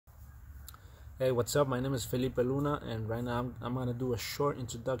Hey, what's up? My name is Felipe Luna, and right now I'm gonna do a short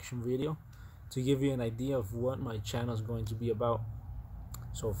introduction video to give you an idea of what my channel is going to be about.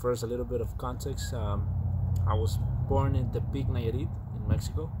 So first, a little bit of context. I was born in Tepic, Nayarit, in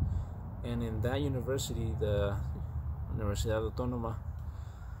Mexico, and in that university, the Universidad Autónoma,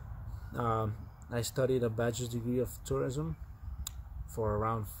 I studied a bachelor's degree of tourism for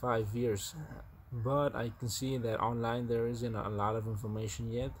around 5 years. But I can see that online there isn't a lot of information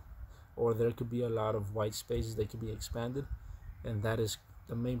yet, or there could be a lot of white spaces that could be expanded, and that is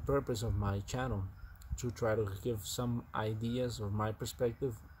the main purpose of my channel, to try to give some ideas of my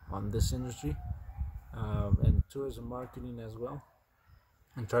perspective on this industry, and tourism marketing as well,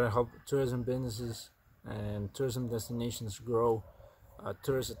 and try to help tourism businesses and tourism destinations grow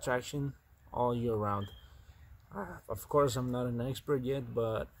tourist attraction all year round. Of course, I'm not an expert yet,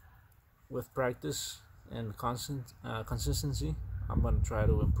 but with practice and consistency, I'm gonna try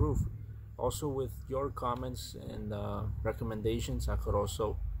to improve. Also, with your comments and recommendations, I could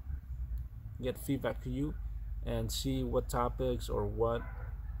also get feedback to you and see what topics or what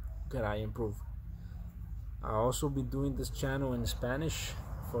could I improve. I'll also be doing this channel in Spanish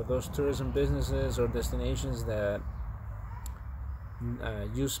for those tourism businesses or destinations that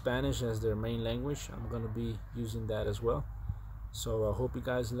use Spanish as their main language. I'm gonna be using that as well. So I hope you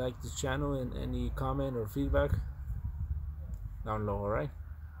guys like this channel, and any comment or feedback down low. Alright,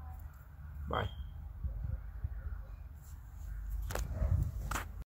 bye.